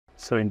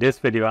So in this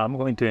video, I'm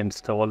going to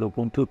install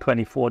Ubuntu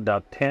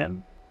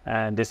 24.10,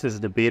 and this is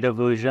the beta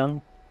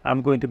version.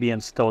 I'm going to be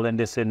installing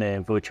this in a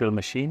virtual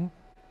machine.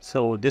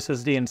 So this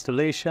is the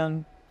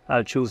installation.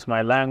 I'll choose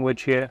my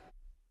language here.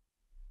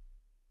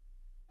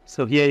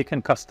 So here you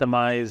can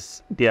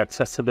customize the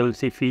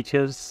accessibility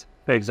features.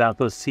 For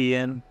example,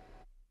 seeing.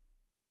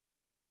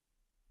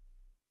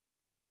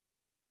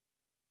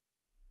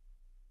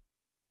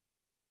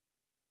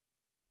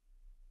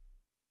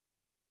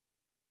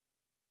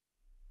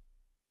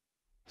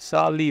 So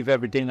I'll leave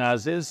everything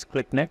as is,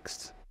 click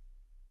next.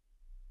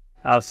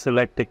 I'll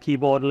select the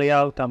keyboard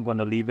layout, I'm going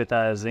to leave it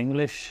as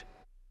English.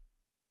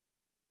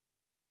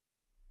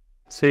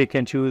 So you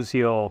can choose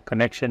your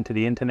connection to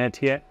the internet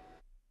here.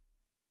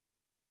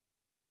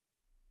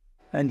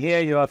 And here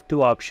you have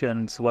two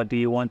options. What do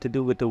you want to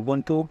do with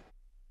Ubuntu?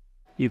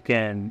 You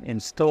can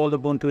install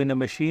Ubuntu in the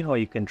machine or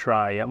you can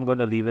try. I'm going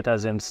to leave it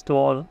as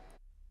install.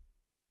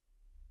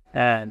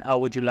 And how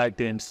would you like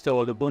to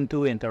install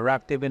Ubuntu?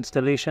 Interactive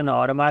installation or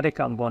automatic?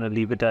 I'm going to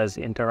leave it as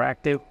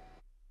interactive.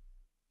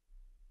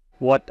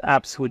 What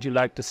apps would you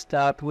like to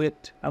start with?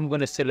 I'm going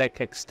to select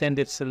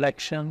extended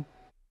selection.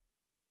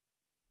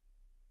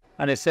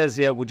 And it says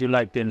here, would you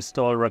like to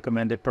install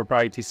recommended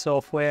proprietary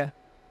software?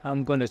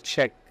 I'm going to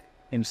check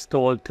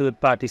install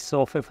third-party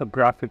software for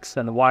graphics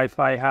and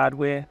Wi-Fi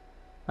hardware,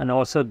 and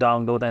also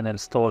download and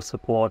install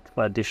support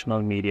for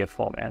additional media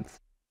formats.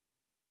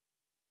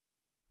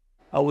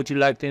 How would you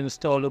like to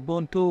install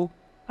Ubuntu?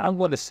 I'm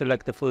going to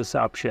select the first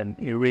option,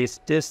 erase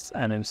this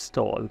and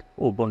install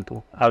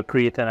Ubuntu. I'll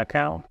create an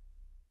account.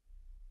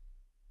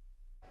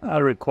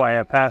 I'll require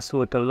a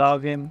password to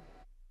log in.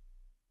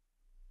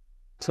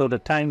 So the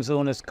time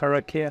zone is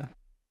correct here.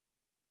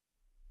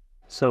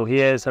 So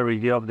here's a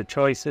review of the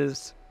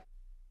choices.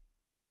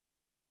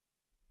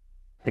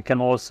 You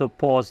can also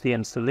pause the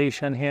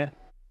installation here.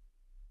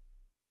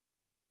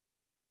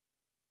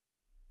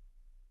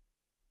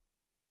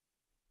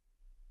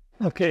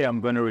 Okay, I'm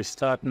going to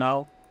restart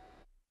now.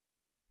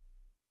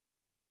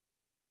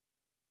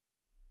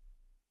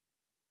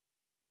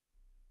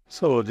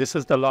 So this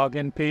is the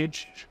login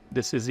page.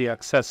 This is the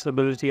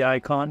accessibility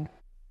icon.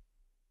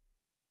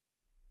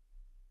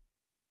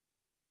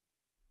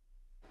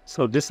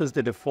 So this is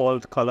the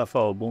default color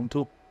for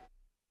Ubuntu.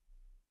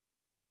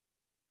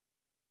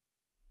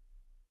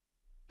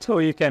 So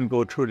you can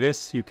go through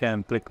this. You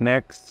can click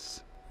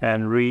next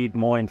and read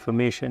more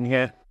information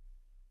here.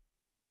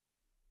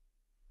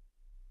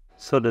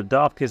 So the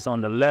dock is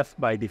on the left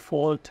by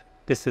default.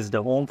 This is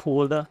the home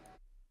folder.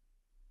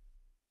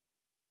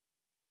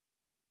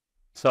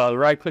 So I'll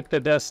right click the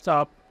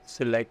desktop,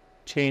 select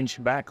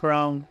change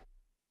background.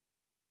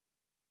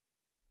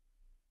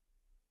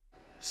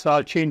 So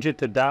I'll change it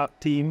to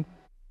dark theme.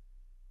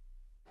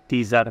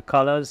 These are the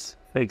colors.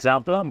 For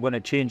example, I'm going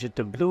to change it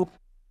to blue.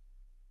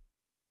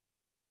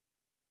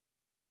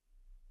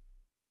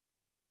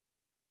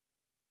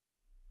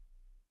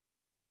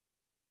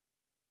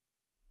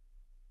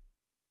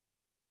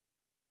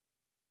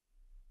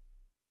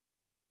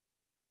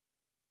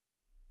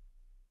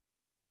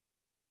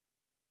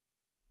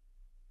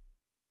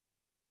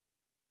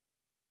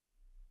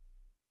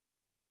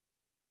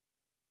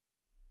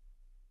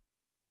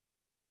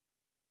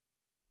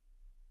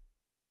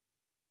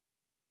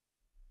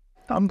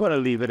 I'm going to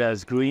leave it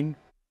as green.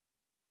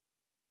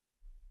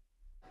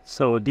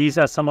 So these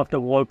are some of the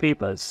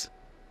wallpapers.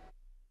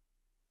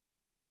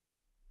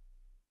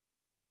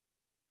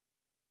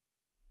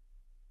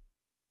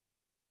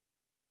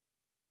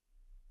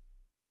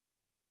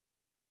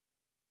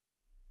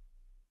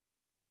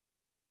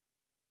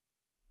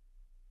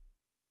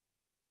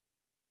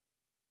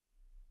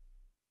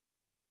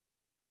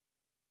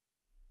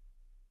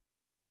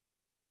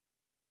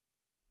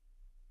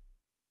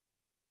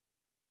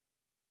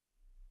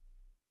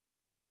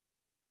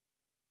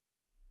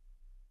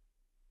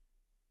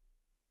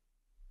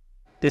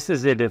 This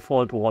is the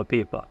default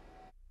wallpaper.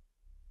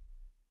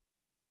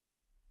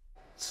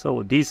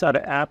 So these are the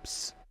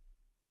apps.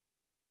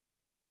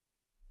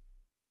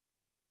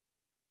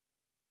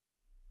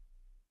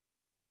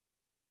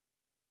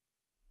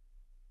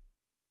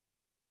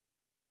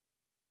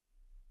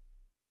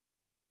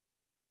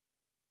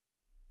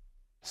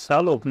 So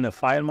I'll open the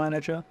file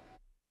manager.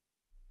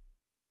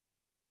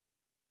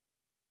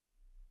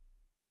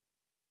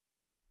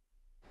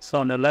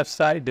 So on the left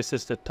side, this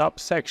is the top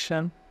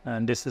section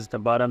and this is the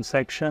bottom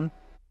section.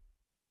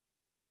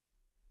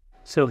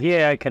 So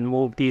here I can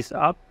move these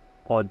up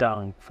or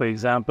down. For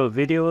example,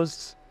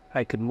 videos,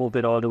 I could move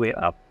it all the way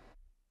up.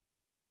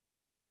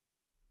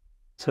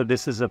 So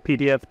this is a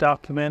PDF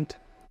document.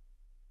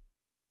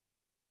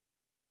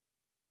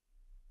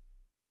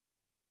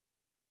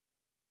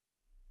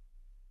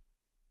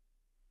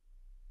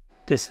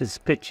 This is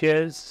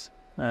pictures,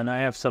 and I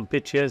have some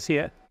pictures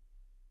here.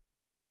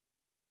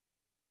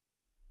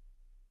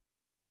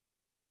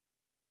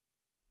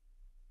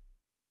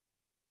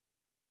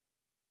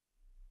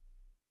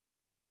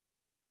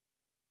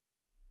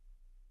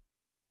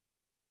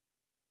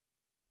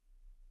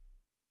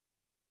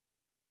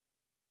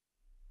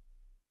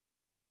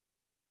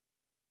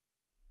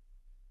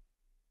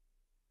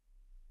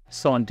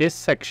 So on this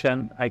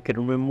section, I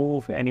can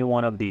remove any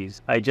one of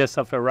these. I just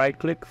have to right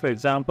click, for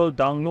example,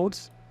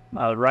 downloads.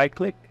 I'll right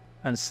click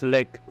and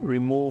select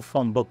remove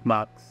from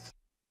bookmarks.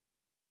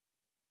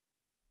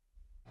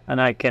 And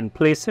I can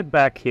place it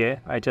back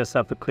here. I just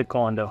have to click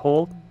on the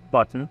home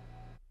button.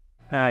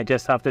 And I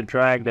just have to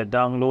drag the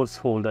downloads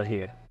folder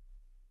here.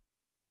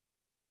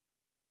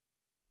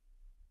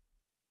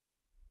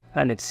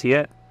 And it's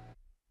here.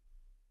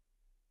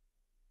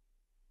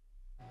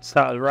 So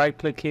I'll right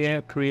click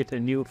here, create a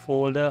new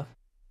folder.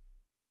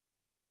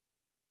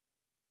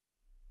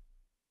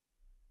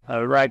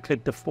 I'll right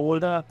click the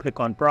folder, click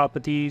on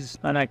properties,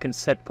 and I can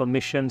set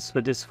permissions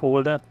for this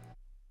folder.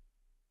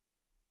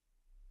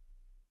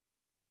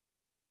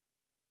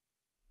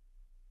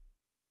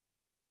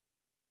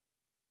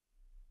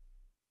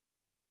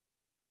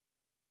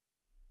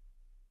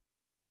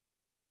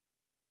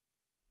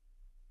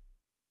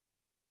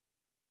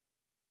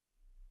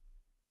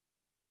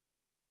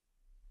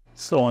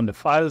 So on the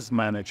files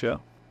manager,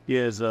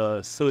 here's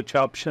a search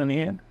option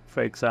here.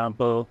 For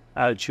example,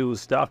 I'll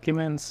choose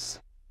documents.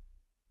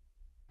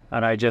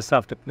 And I just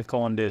have to click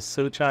on this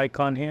search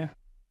icon here.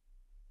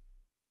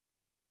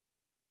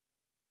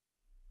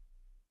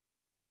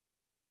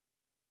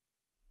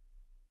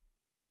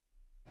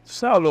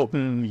 So I'll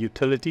open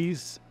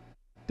utilities.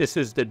 This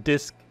is the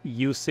disk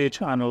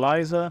usage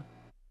analyzer.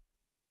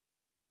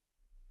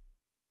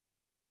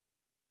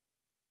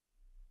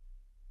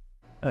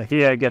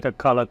 Here I get a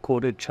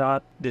color-coded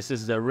chart. This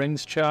is the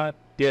rings chart.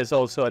 There's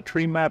also a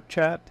tree map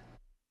chart.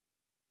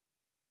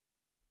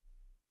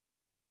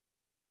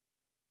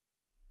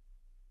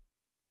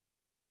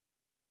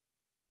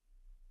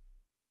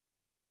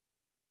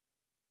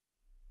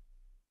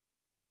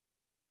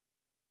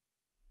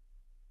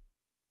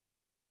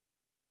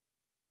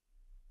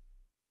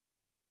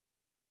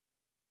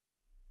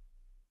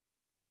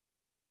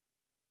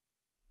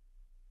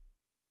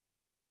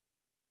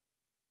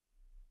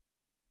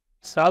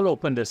 So I'll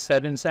open the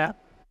settings app.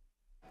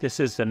 This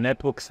is the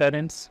network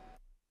settings.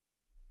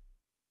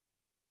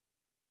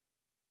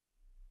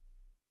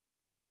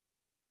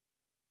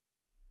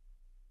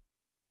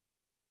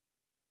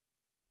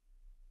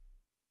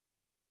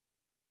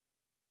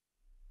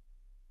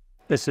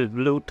 This is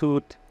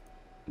Bluetooth,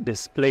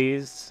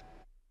 displays.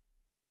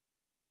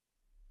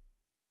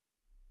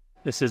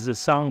 This is the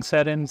sound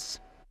settings.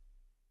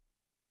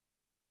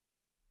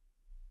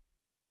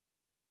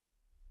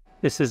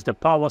 This is the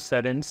power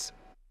settings.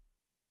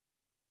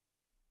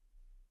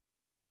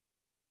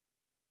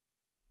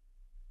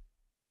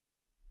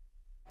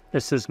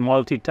 This is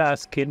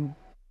multitasking.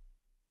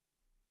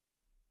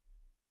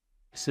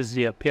 This is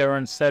the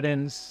appearance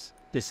settings.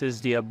 This is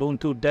the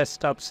Ubuntu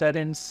desktop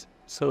settings.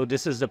 So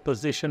this is the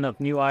position of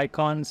new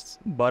icons.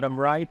 Bottom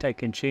right, I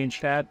can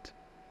change that.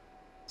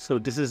 So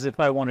this is if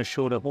I want to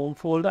show the home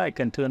folder, I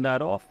can turn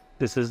that off.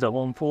 This is the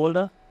home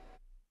folder.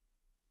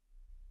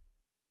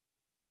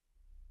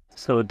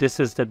 So this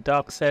is the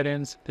dock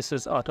settings. This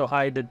is auto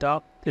hide the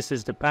dock. This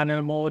is the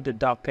panel mode. The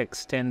dock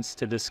extends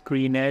to the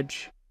screen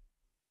edge.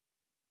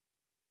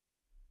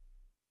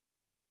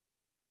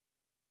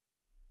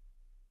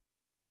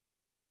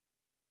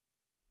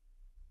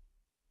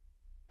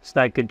 So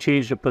I can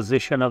change the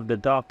position of the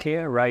dock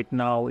here. Right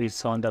now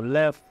it's on the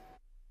left.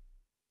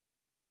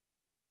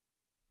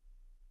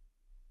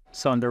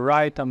 So on the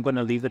right, I'm going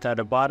to leave it at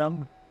the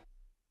bottom.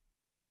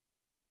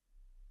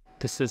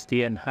 This is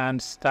the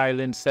enhanced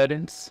styling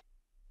settings.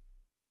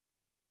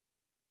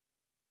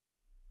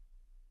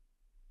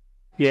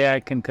 Yeah, I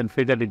can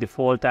configure the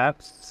default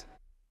apps.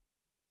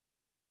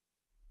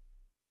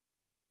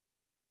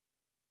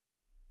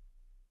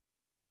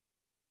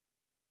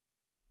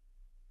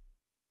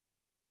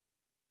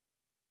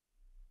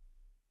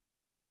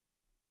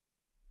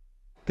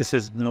 This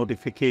is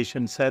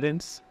notification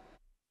settings.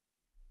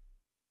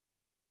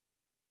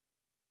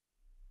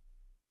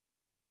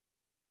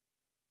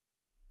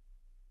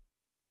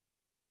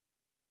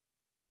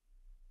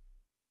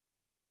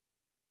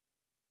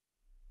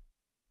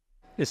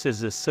 This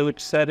is the search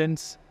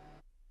settings.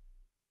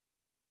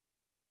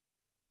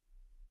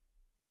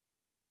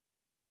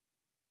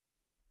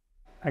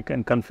 I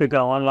can configure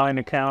online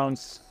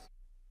accounts.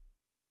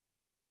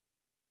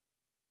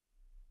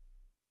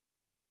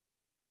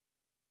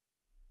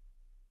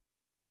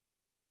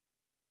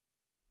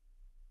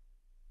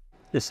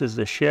 This is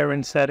the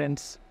sharing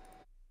settings.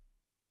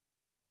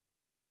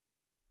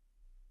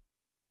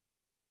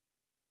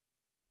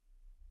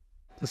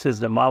 This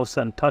is the mouse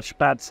and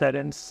touchpad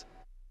settings.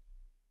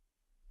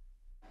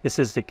 This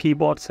is the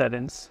keyboard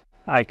settings.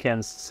 I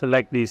can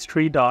select these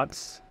three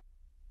dots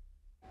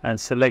and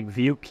select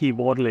View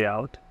Keyboard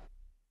Layout.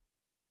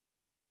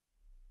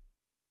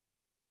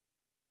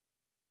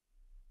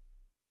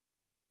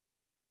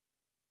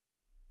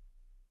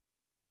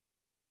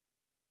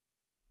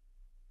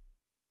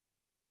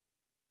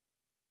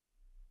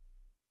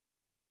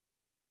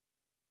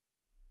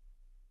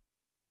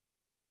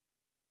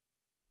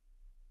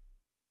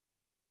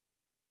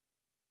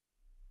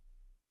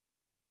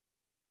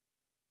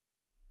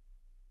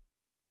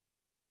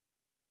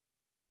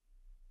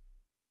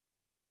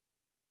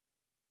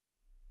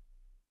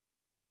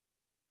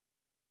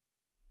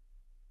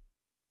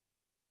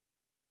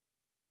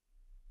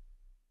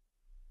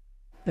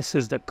 This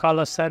is the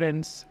color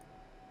settings.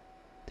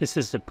 This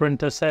is the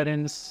printer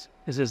settings.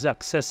 This is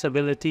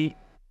accessibility.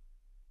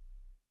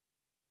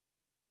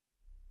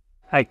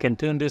 I can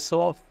turn this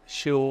off,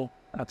 show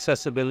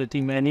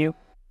accessibility menu.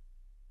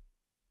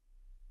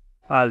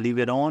 I'll leave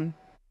it on.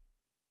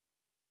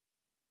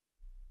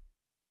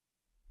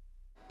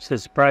 It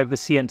says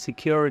privacy and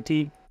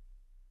security.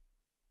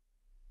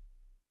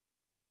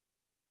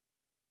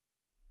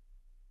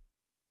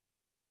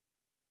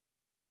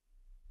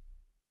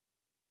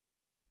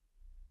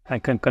 I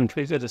can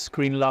configure the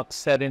screen lock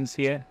settings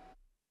here.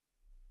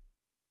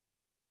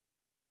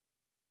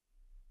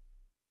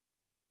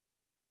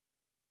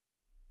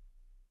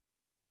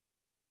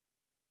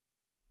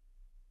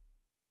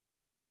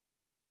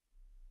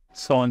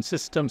 So on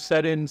system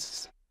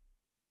settings,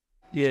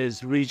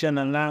 there's region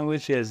and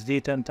language, there's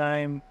date and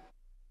time.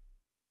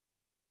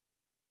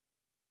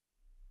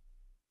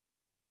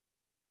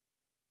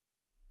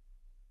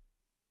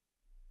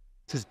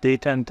 This is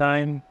date and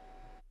time.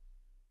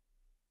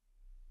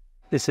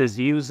 This is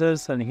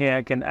users, and here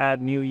I can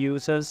add new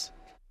users.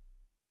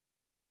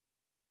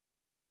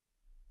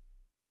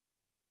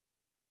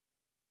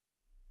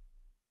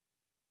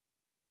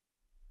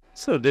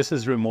 So this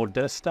is remote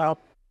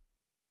desktop.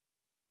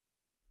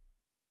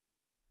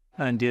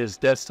 And there's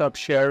desktop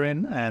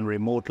sharing and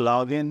remote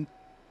login.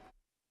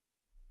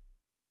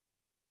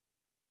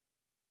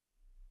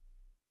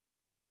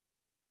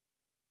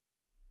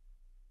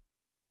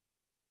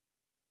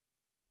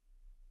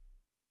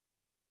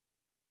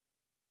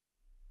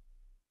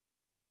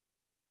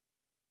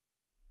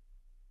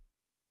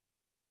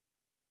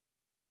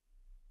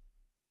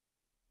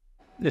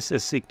 This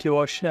is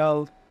secure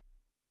shell.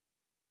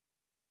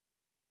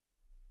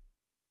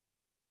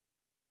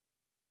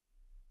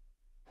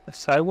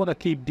 So I want to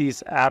keep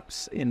these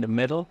apps in the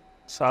middle.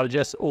 So I'll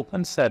just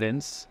open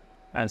settings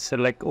and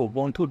select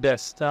Ubuntu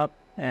desktop,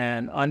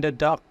 and under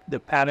dock, the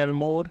panel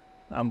mode,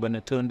 I'm going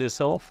to turn this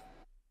off.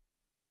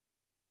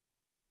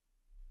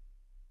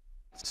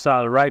 So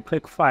I'll right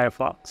click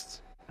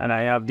Firefox and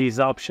I have these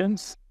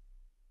options.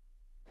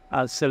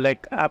 I'll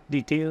select app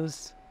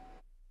details.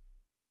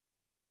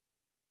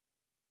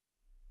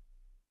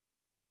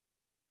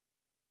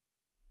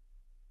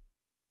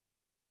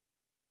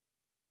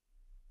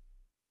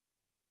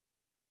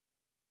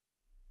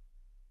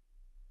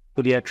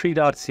 So there are three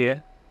dots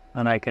here,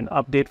 and I can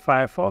update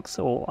Firefox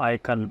or I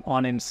can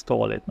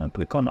uninstall it and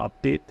click on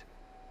update.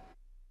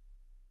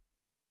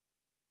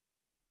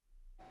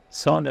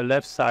 So on the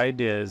left side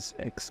there's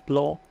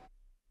explore,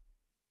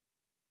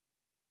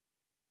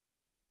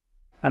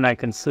 and I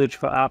can search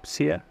for apps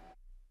here.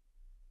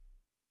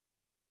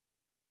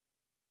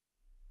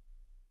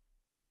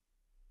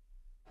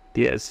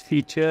 There's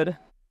featured,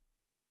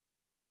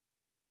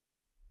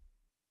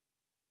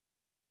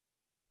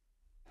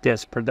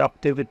 there's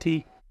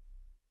productivity,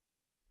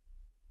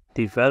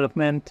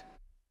 development,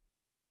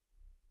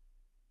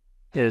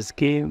 there's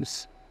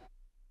games.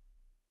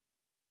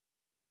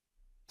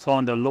 So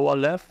on the lower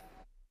left,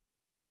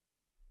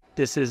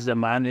 this is the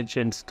manage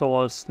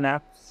install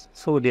snaps.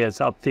 So there's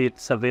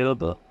updates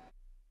available.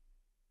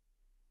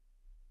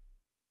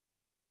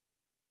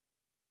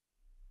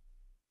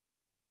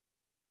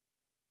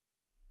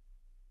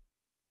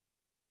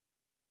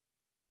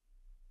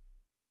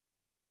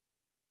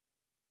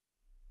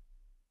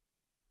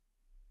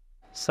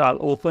 So I'll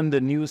open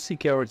the new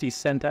Security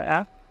Center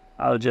app.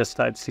 I'll just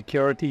type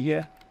security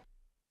here.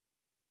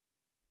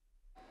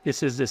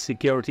 This is the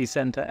Security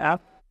Center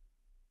app.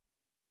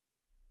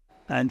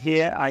 And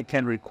here I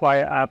can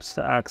require apps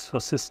to ask for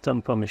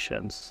system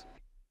permissions.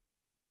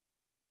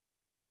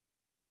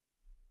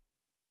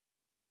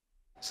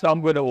 So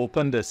I'm going to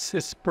open the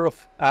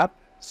SysProf app.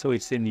 So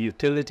it's in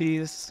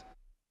Utilities.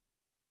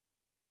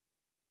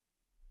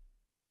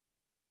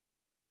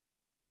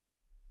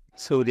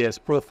 So there's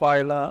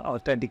Profiler,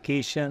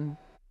 Authentication.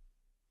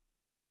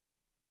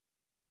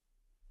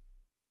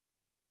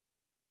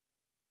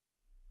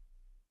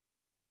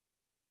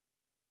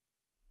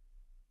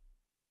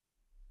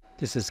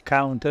 This is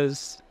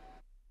Counters.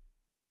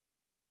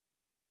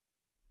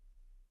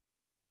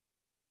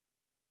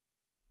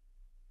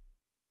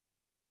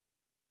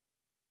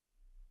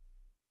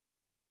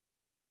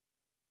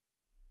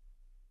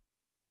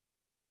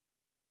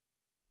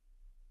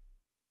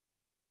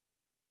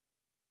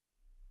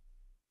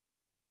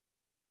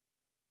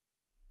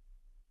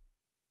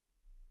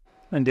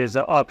 And there's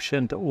an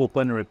option to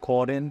open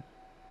recording.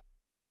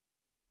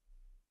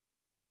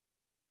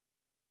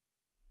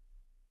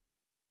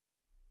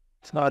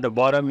 So at the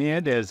bottom here,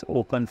 there's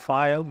open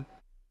file,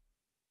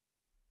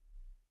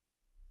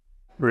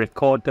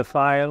 record the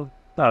file.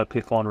 I'll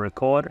click on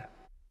record.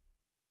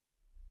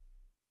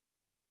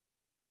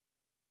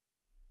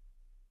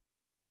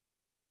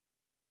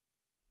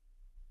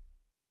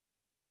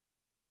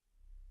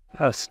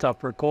 I'll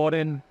stop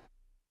recording.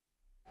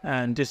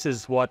 And this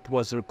is what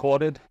was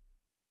recorded.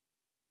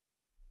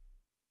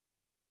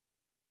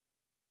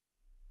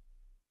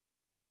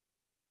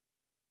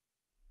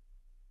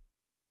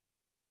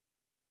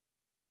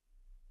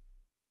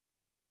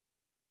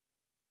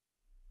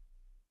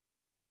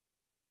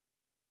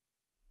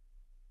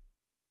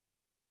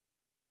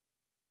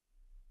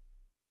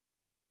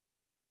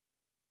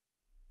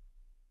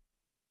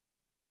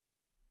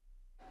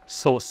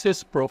 So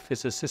SysProf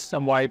is a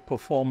system-wide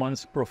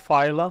performance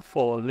profiler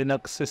for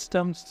Linux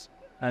systems,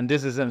 and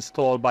this is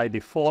installed by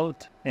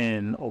default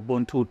in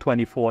Ubuntu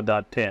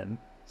 24.10.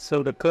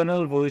 So the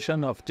kernel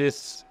version of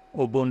this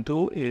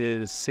Ubuntu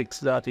is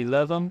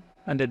 6.11,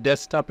 and the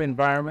desktop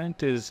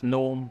environment is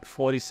GNOME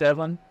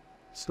 47.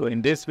 So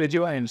in this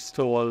video, I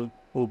install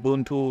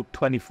Ubuntu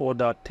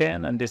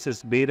 24.10, and this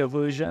is beta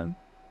version.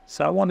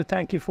 So I want to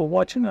thank you for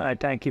watching, and I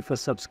thank you for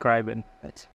subscribing. Right.